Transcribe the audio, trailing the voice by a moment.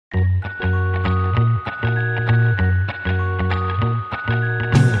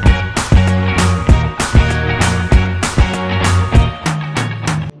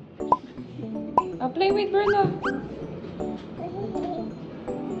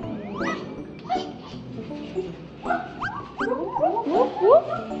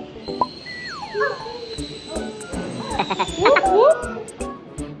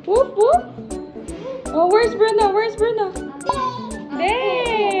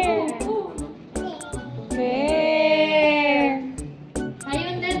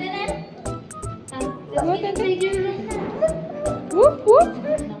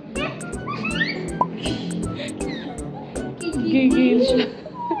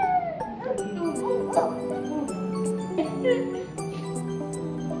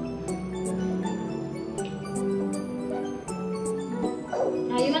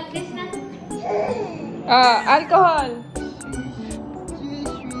Alcohol. Swish,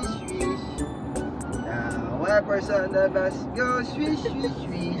 swish, swish. Now, wipers on the bus go swish, swish,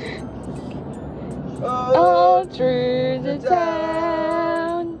 swish. All through the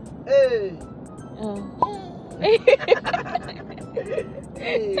town. Hey.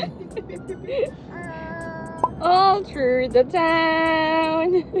 Hey. All through the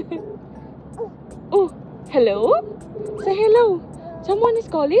town. Oh, hello? Say hello. Someone is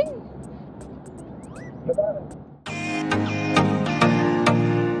calling?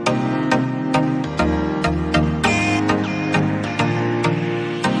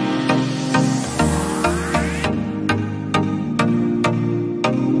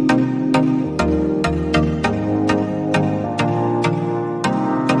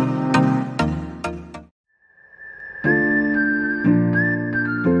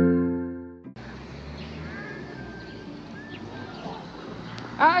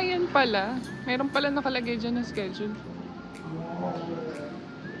 Ayun pala. Meron pala nakalagay dyan na schedule.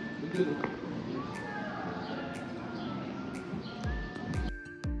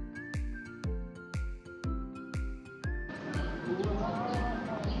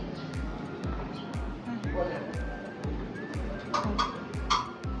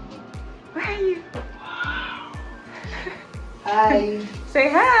 Where are you? Hi. Say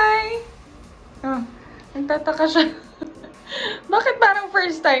hi! Oh, nagtataka siya. Bakit parang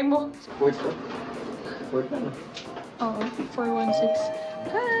first time mo? Support ko. Support na no? Oo,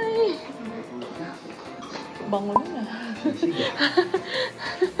 416. Hi! Bango na. Sige.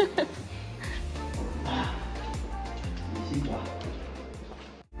 Sige.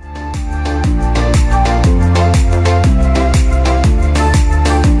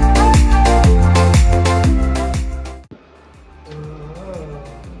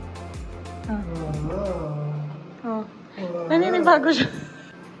 Naninibago siya.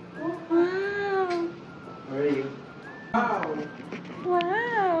 Wow! Where are you? Wow!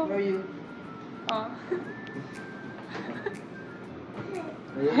 Wow! Where are you? Oh.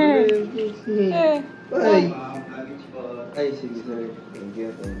 Ay! Ay, sige, sorry. Thank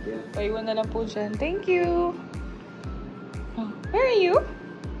you, thank you. Paiwan na lang po dyan. Thank you! Oh. Where are you?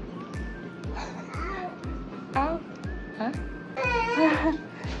 Out? Huh?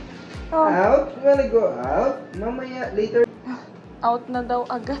 Oh. Out? You wanna go out? Mamaya, later. Out na daw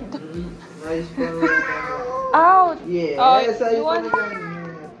agad. Nice pa. Out! Yes, Oh, I you want...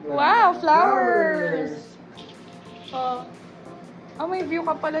 Wow, flowers! Oh. Oh, may view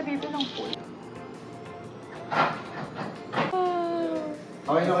ka pala dito ng pool. Oh.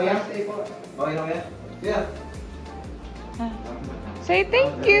 Okay na kaya? Okay na kaya? Yeah. Say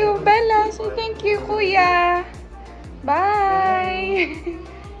thank you, Bella. Say thank you, Kuya. Bye.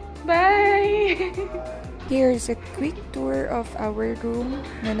 Bye. Here's a quick tour of our room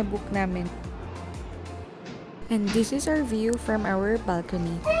na nabook namin. And this is our view from our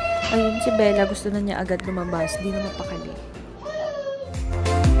balcony. Ayun si Bella, gusto na niya agad lumabas. Di na mapakali.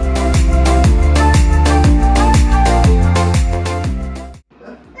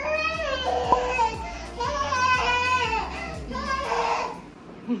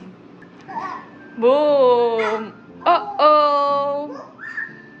 Boom! Uh-oh!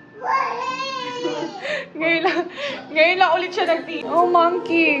 Ngayon lang ulit siya nag-tea. Oh,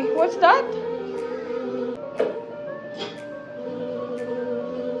 monkey! What's that?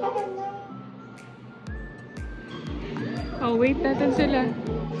 Oh, wait natin sila.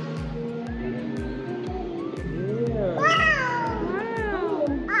 Wow!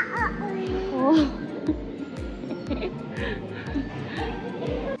 Oh.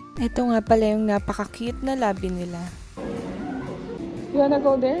 Ito nga pala yung napaka-cute na lobby nila. You wanna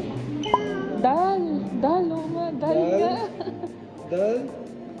go there? Dal! Dal, Oma! Dal ka! Dal?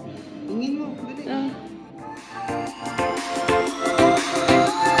 Tingin mo, dali.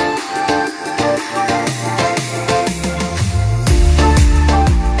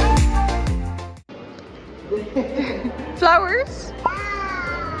 Flowers?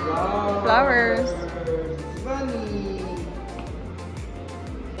 Wow! Flowers! Bunny!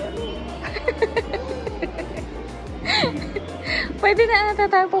 Pwede na ata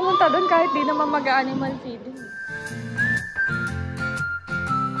tayo pumunta doon kahit di naman mag-animal feeding.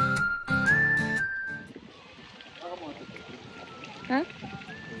 Ha?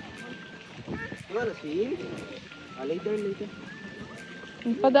 You wanna swim? Later.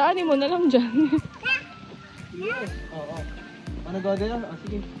 Padaanin mo na lang dyan. Yes. Oo. Wanna go there?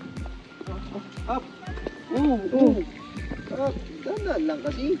 Sige. Up! Up! Dandan lang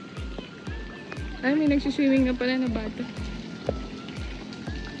kasi. Ay, may nagsiswimming na pala na bata.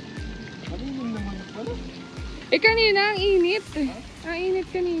 Malimim naman pala. Eh, kanina, ang init. Ang init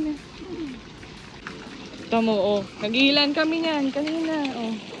kanina. Tamo, oh. Nag-iilan kami niyan kanina,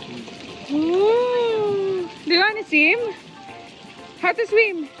 oh. Woo! Do you wanna swim? How to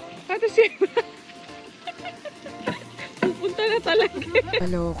swim? How to swim? Pupunta na talaga.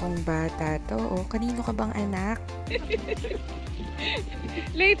 Malokong bata to, oh. Kanino ka bang anak?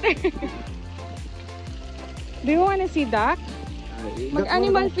 Later. Do you wanna see duck?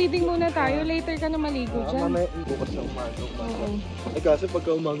 Mag-animal feeding muna tayo. Later ka na maligo dyan. Mamaya bukas na umaga. Eh kaso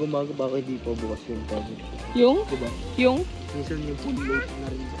pagka umaga baka hindi po bukas yung tabi. Yung? Diba? Yung? Minsan yung pool late na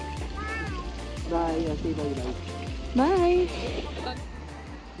rin. Bye. Say bye. Bye.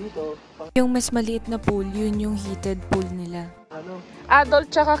 Dito. Yung mas maliit na pool, yun yung heated pool nila. Ano?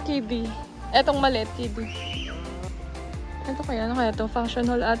 Adult tsaka kiddie. Etong maliit, kiddie. Ito kaya? Ano kaya ito? Function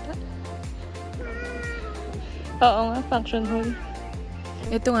hall ata? Oo nga, function hall.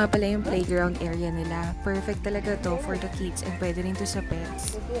 Ito nga pala yung playground area nila. Perfect talaga to for the kids and pwede rin to sa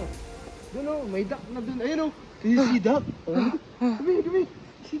pets. Doon o, may duck na doon. Ayun o, can you see duck? Come.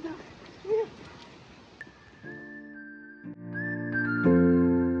 See duck.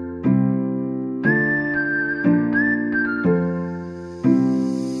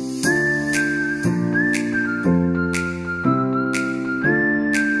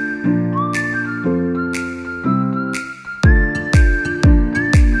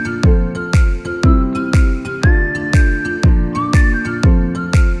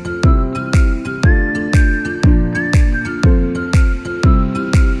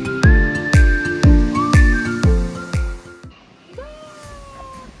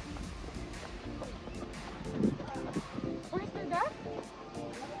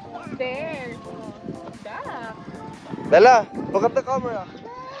 There. Duck. Bella, look at the camera.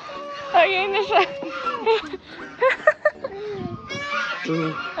 Ayun na siya.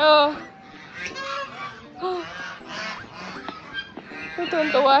 Oh.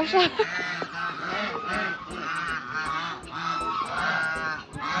 Tutuntuwa siya.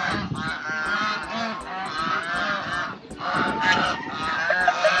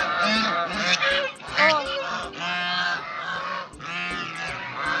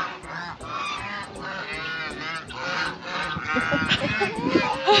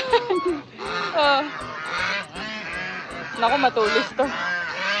 Oh. Naku, matulis to.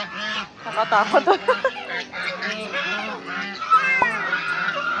 Nakatakot to.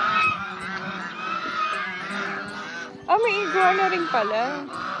 Ah, may iguana rin pala.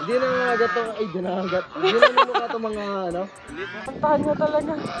 Hindi na nangagat to. Ay, di nangagat. Hindi na namukha to mga ano. Pantahan niya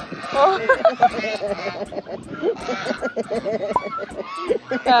talaga. Oh.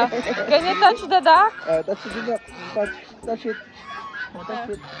 Yeah. Can you touch the duck? Touch the duck. Touch it. Touch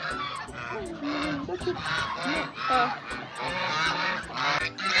it. Touch it.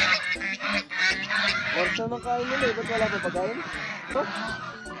 Oras na ng kain nila eh. Ba't wala pa pagkain? Huh?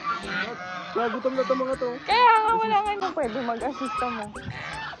 Kaya gutom na itong mga to. Kaya nga wala nga nung pwede mag-assista mo.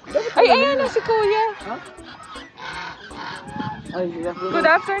 Ay, ayan na si Kuya. Ha? Ay, good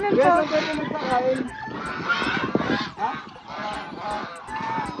afternoon po. Yes, pwede magpakain. Ha?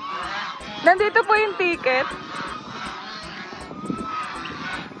 Nandito po yung ticket.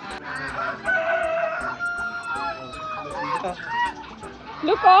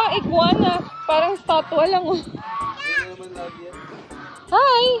 Look, oh, iguana. Parang statwa lang, oh.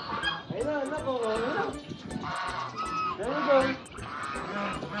 Hi! Ayun na, anak ko. There we go.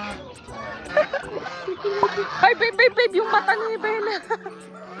 Ay, babe, yung mata ni Bella.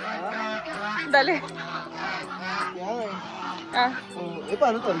 Dali. Yan. Ah. Eh,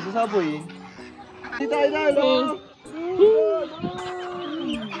 paano to? Isasaboy eh. Hindi tayo dalo.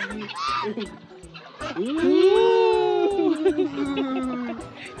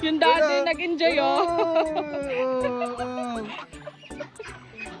 Yung dati nag-enjoy, oh.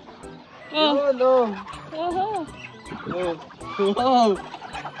 Oh, no. Wow.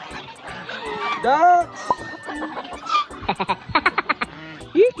 Ducks!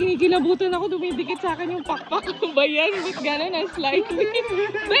 Kinikilabutan ako, dumidikit sa akin yung pakpak. Ano ba yan? Ba't gano'n ang slightly?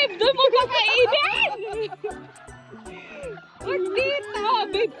 Babe, doon mo pakainin! What's dito?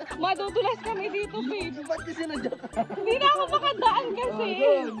 Babe, madudulas kami dito, babe. Ba't kasi nandiyan ka? Hindi na ako makadaan kasi.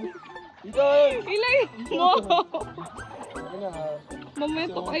 Dito! Ilayin mo! Mamaya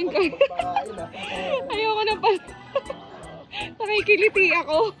tukain kayo. Ayoko na pala. Nakikiliti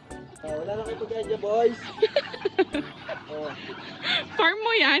ako. Wala na kayo pagkain dyan, boys. Farm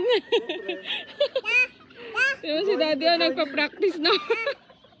mo yan. Diba si Daddy nagpa-practice na.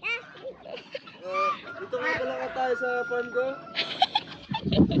 Dito nga pala ka tayo sa farm ko.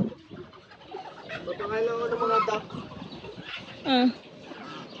 Papangailan ko ng mga duck.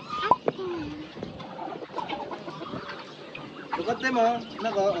 Look at them, ha?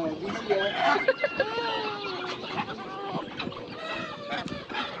 Nako, busy, ha?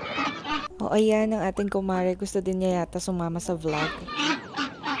 O ayan, ang ating kumare. Gusto din niya yata sumama sa vlog.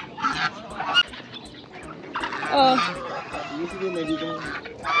 Oh. Sige, may dito.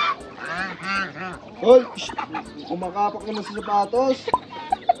 Hoy! Kumakapak naman sa sapatos.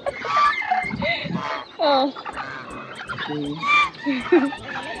 Oh. Okay.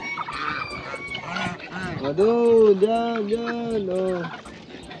 Doon, dyan, oh.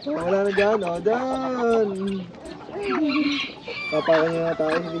 Wala na dyan, oh, dyan. Papakan nyo na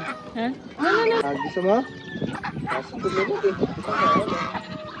tayo, sige. Ha? No. Gusto mo? Kasi tulunod eh.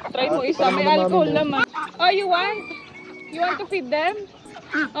 Try mo isa, may alcohol naman. Oh, you want? You want to feed them?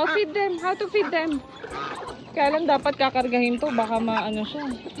 Oh, feed them. How to feed them? Kaya lang dapat kakargahin to, baka maano siya.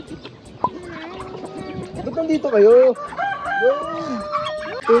 Ba't nandito kayo? Go!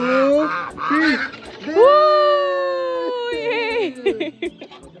 2, 3, Woo! Yay!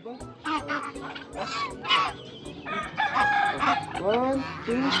 One,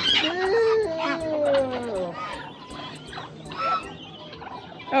 two, three.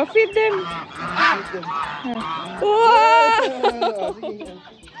 Oh, feed them. Wow!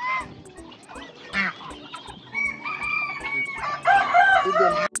 Feed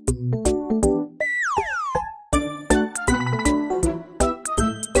them.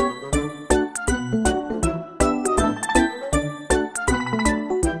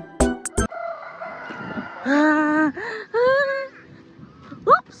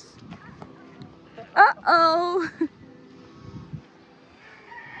 Oops! Uh-oh!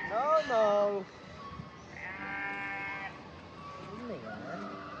 No.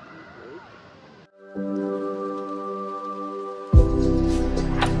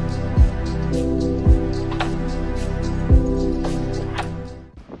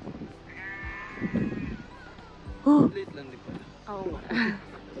 Late lang din pala. Oh.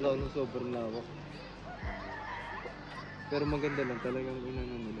 Wala ko nung sobrang lawak. Pero maganda lang talagang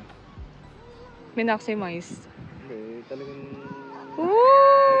inano nila. Minaximize. Hindi, talagang Woo!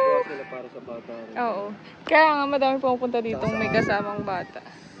 nagawa sila para sa bata rin. Oo. Kaya nga madami pumunta dito may kasamang bata.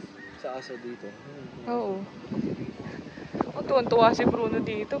 Sa aso dito. Oo. Tuwan-tuwa si Bruno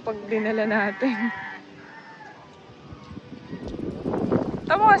dito pag dinala natin.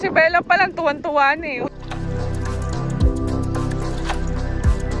 Tama nga si Bella pa lang tuwan-tuwa na eh.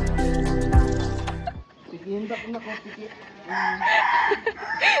 Tikindak na ko, tikit.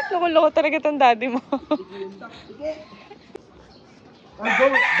 Loko-loko talaga itong daddy mo. Tikindak, tikit. Go!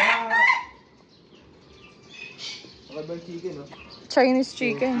 Makabang chicken, no? Chinese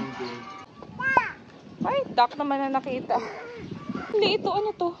chicken. Ay, duck naman na nakita. Hindi, ito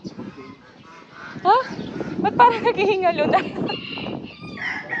ano to? Ha? Ba't parang naghihingalo na?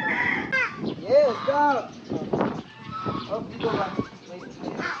 Yes, duck! Oh, dito ba?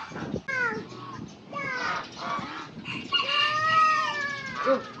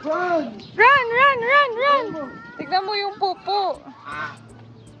 Run! Run! Tignan mo yung pupo.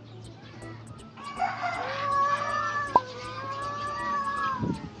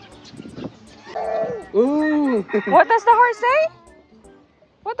 Ooh! What does the horse say?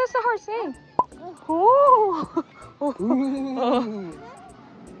 What does the horse say? Ooh! Ooh!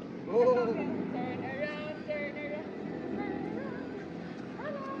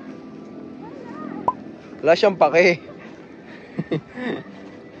 Wala siyang pake.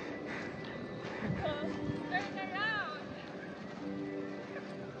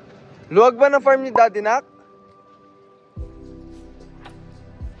 Luwag ba ng farm ni Daddy Nak?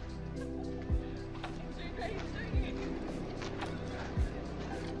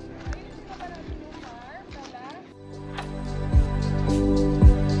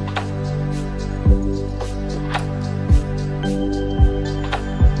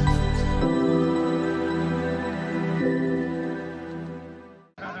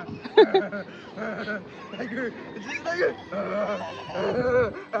 Tiger! It's a tiger!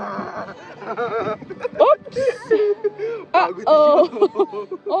 Oops! Uh-oh!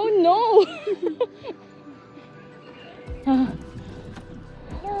 Oh no!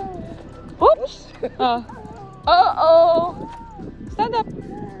 Oops! Uh-oh! Stand up!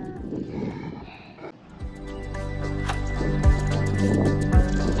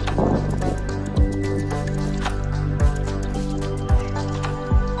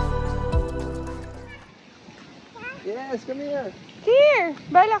 Yes, come here! Here!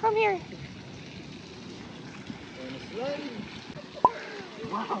 Bella, come here!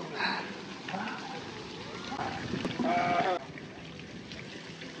 Wow!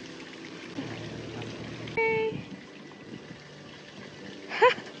 Hey!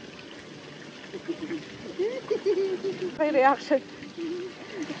 My reaction.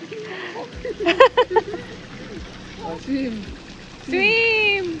 Swim!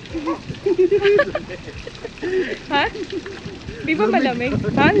 Swim! Ha? Di ba malamig?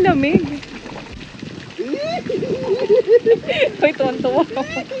 Ha? Ang lamig. Hoy, tuwan-tuwa ako.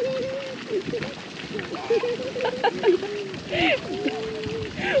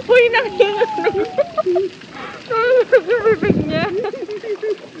 Hoy, nanginginom. Nanginginom niya.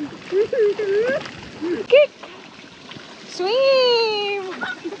 Kick! Swim!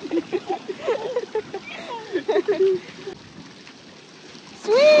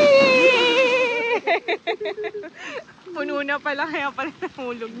 Swim! Puno na pala, kaya pala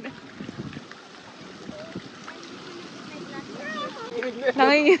nahulog na.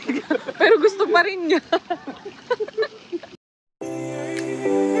 Nanginginig. Pero gusto pa rin niya.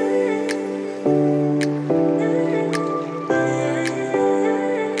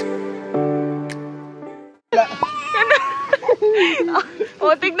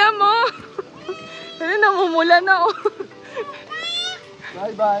 O, tignan mo. Ano, namumula na, oh.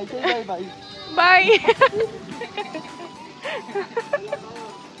 Bye-bye. Say bye-bye. Bye.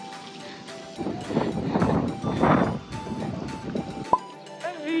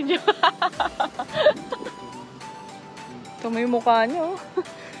 Ito may mukha niya, oh.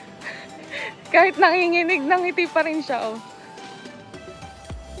 Kahit nanginginig, nangiti pa rin siya, oh.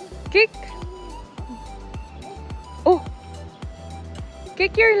 Kick. Oh.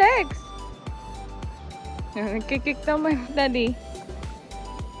 Kick your legs. Kick naman, daddy.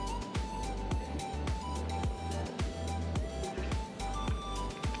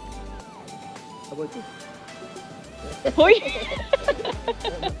 About you. Hoy!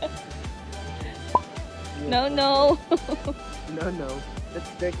 No, no. No.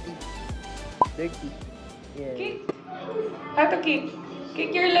 That's dirty. Dirty. Yeah. Kick. How to kick?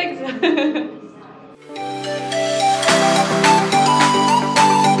 Kick your legs.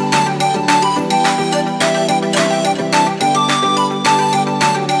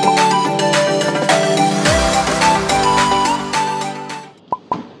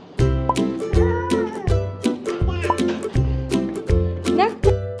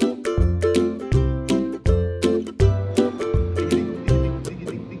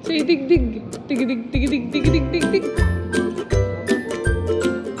 Dig.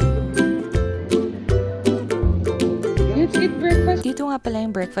 Let's eat breakfast. Dito nga pala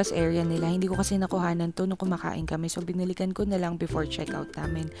yung breakfast area nila. Hindi ko kasi nakuhanan to nung kumakain kami. So, binilikan ko na lang before checkout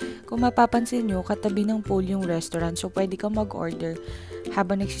namin. Kung mapapansin nyo, katabi ng pool yung restaurant. So, pwede kang mag-order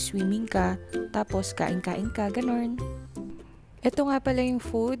habang nagsiswimming ka. Tapos, kain-kain ka. Ganon. Ito nga pala yung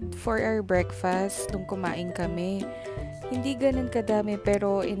food for our breakfast nung kumain kami. Hindi ganun kadami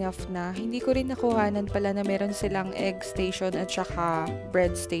pero enough na. Hindi ko rin nakuhanan pala na meron silang egg station at saka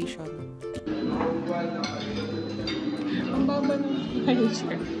bread station. Ang baba ng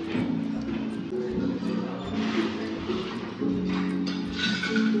furniture.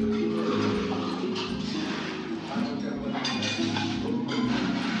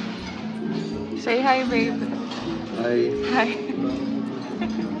 Say hi, babe. Hi. Hi.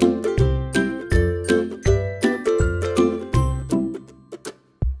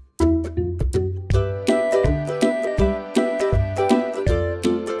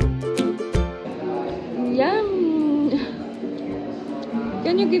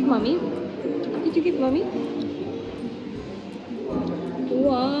 Can you give mommy? Did you give mommy?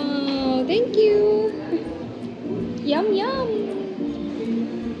 Wow, thank you. Yum, yum.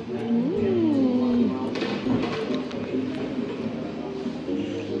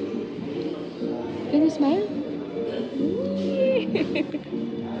 Can you smile?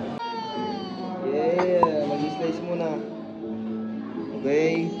 Yeah, mag-slice muna.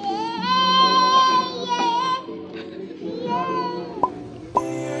 Okay.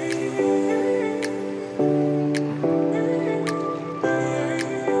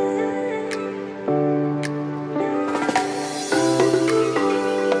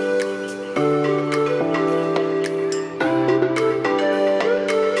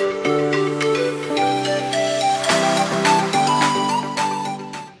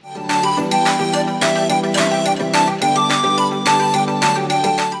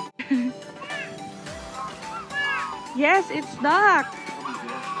 Yes, it's duck.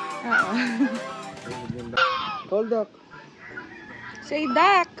 Call duck. Say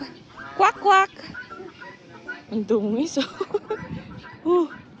duck. Quack, quack. Ang dungis, oh.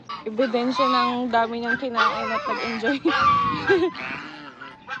 Ebidensya ng dami niyang kinain at nag-enjoy.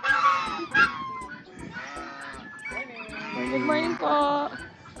 Good morning po.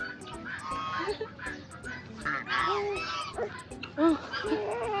 Oh.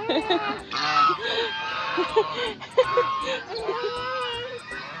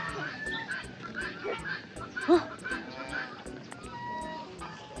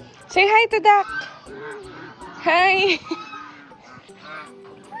 Say hi to Duck. Hi.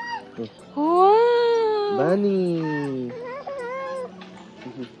 Wow. Bunny.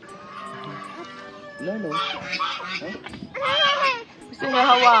 No. Gusto niya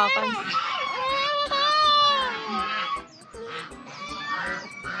hawakan.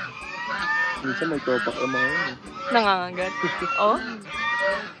 Minsan may topak ang mga yun. Nangangagat. Oh?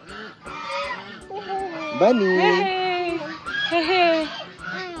 Bunny. Hey! Hey!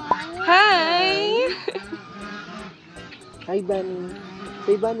 Hi! Hi, Bunny.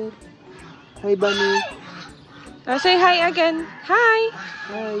 Say, Bunny. Hi, Bunny. Oh, say hi again. Hi!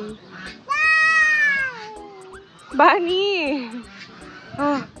 Hi. Bunny!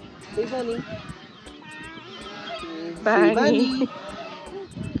 Oh, Say, Bunny. Say, Bunny.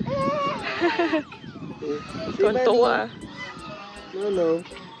 Say, Tuntua. No.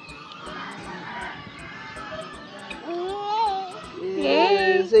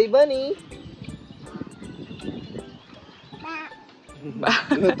 Yay! Say, Bunny.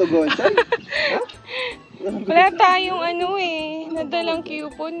 Ano to, Gonzay? Ha? Wala tayong ano eh. Nadalang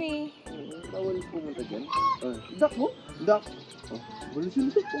coupon eh. Bawal pumunta dyan. Duck mo? Duck. Balisin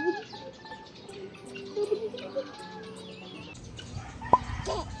ito.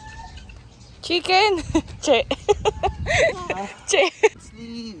 Chicken! Che. Che.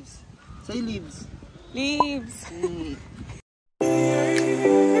 Leaves. Say leaves. Leaves.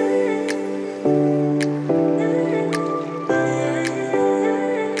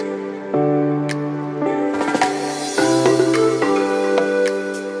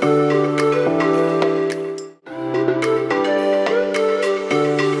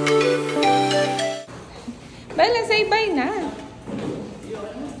 Bella, say bye na.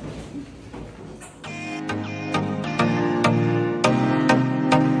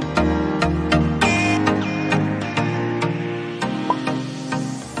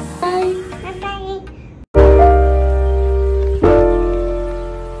 Bye.